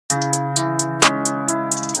Young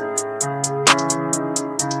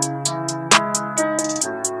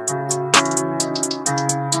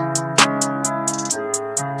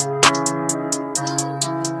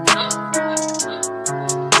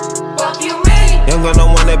Gunna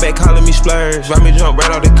Wunna back calling me splurge. Ride me jump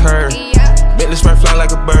right off the curb. Bentley Spur fly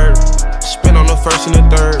like a bird. Spin on the first and the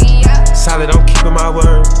third. Solid, I'm keeping my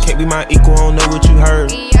word. Can't be my equal, I don't know what you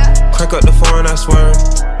heard. Crank up the foreign, I swerve.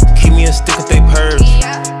 Keep me a stick if they purge.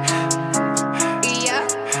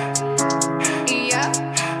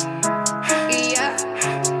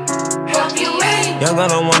 Young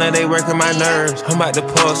Gunna Wunna, they working my nerves. I'm about to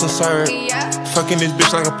pour some serve. Fucking this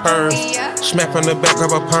bitch like a perv. Smack on the back,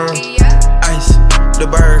 grab a perm. Ice, the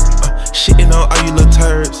bird. Shittin on all you little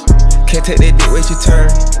turds. Can't take that dick, wait your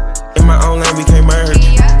turn. In my own lane, we can't merge.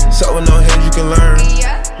 So with no hands, you can learn.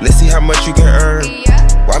 Let's see how much you can earn.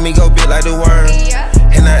 Why me go big like the worm?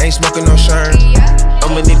 And I ain't smoking no sherm.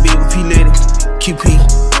 I'm in the beat with P Litty.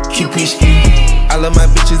 QP ski. I love my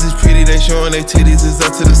bitches, it's pretty. They showin' their titties, it's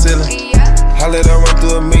up to the ceiling. I let her run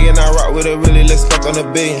through a million. I rock with her really, let's fuck on a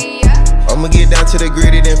billion. I'ma get down to the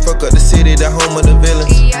gritty, then fuck up the city, the home of the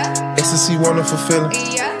villains. Ecstasy, wonderful feeling.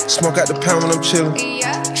 Smoke out the pound when I'm chillin'.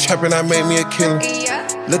 Trappin', I made me a killer.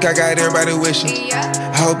 Look, I got everybody wishing.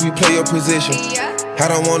 I hope you play your position. I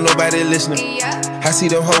don't want nobody listening. I see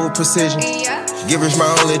them hold precision. Givers my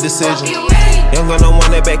only decision. Young Gunna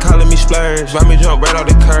Wunna back calling me splurge. Ride me jump right off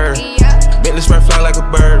the curb. Bentley Spur fly like a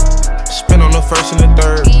bird. Spin on the first and the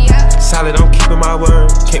third. Solid, I'm keeping my word.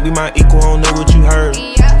 Can't be my equal, I don't know what you heard.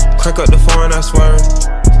 Crank up the foreign, I swerve.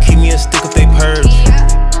 Keep me a stick if they purge.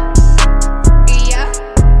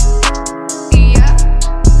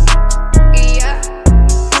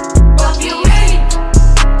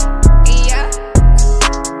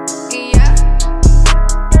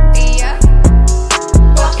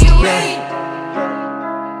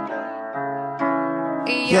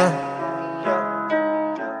 Yeah.